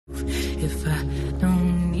if I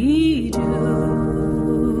don't need you.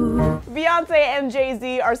 Beyonce and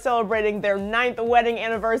Jay-Z are celebrating their 9th wedding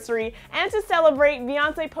anniversary, and to celebrate,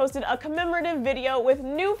 Beyonce posted a commemorative video with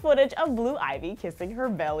new footage of Blue Ivy kissing her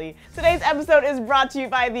belly. Today's episode is brought to you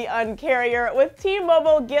by The Uncarrier. With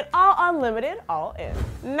T-Mobile, get all unlimited, all in.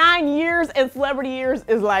 9 years in celebrity years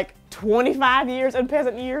is like 25 years in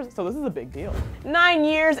peasant years, so this is a big deal. 9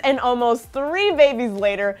 years and almost 3 babies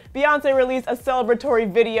later, Beyonce released a celebratory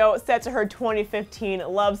video set to her 2015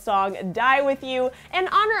 love song, Die With You, in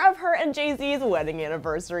honor of her and Jay-Z's wedding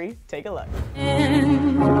anniversary. Take a look.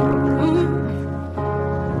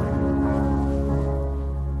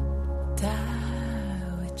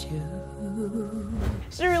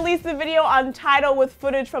 She released the video on Tidal with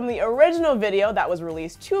footage from the original video that was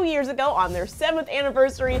released 2 years ago on their 7th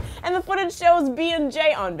anniversary, and the footage shows B and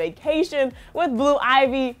J on vacation with Blue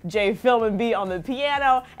Ivy, J filming B on the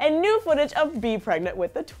piano, and new footage of B pregnant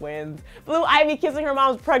with the twins. Blue Ivy kissing her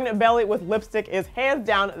mom's pregnant belly with lipstick is hands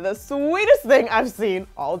down the sweetest thing I've seen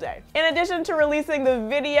all day. In addition to releasing the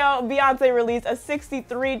video, Beyonce released a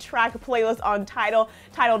 63-track playlist on Tidal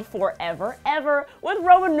titled Forever Ever, with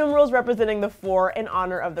Roman numerals representing the 4 in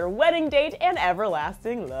honor of their wedding date and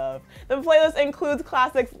everlasting love. The playlist includes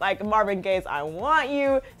classics like Marvin Gaye's I Want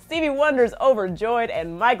You, Stevie Wonder's Overjoyed,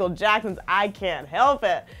 and Michael Jackson's I Can't Help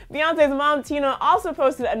It. Beyonce's mom, Tina, also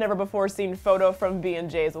posted a never-before-seen photo from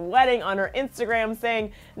B&J's wedding on her Instagram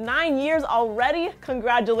saying, 9 years already?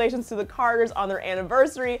 Congratulations to the Carters on their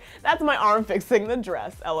anniversary. That's my arm fixing the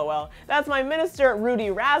dress, lol. That's my minister,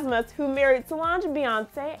 Rudy Rasmus, who married Solange,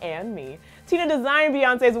 Beyonce, and me. Tina designed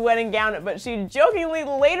Beyonce's wedding gown, but she jokingly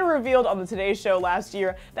later revealed on the Today Show last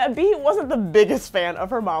year that B wasn't the biggest fan of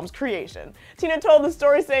her mom's creation. Tina told the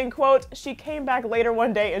story saying, quote, she came back later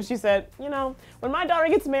one day and she said, you know, when my daughter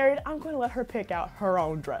gets married, I'm going to let her pick out her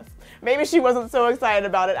own dress. Maybe she wasn't so excited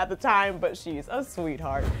about it at the time, but she's a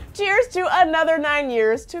sweetheart. Cheers to another 9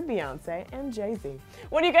 years to Beyonce and Jay-Z.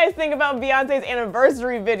 What do you guys think about Beyonce's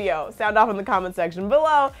anniversary video? Sound off in the comment section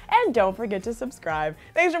below, and don't forget to subscribe.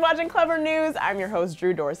 Thanks for watching Clevver News. I'm your host,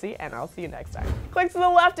 Drew Dorsey, and I'll see you next time. Click to the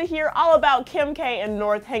left to hear all about Kim K and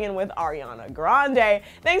North hanging with Ariana Grande.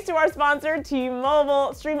 Thanks to our sponsor,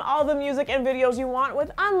 T-Mobile. Stream all the music and videos you want with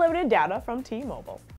unlimited data from T-Mobile.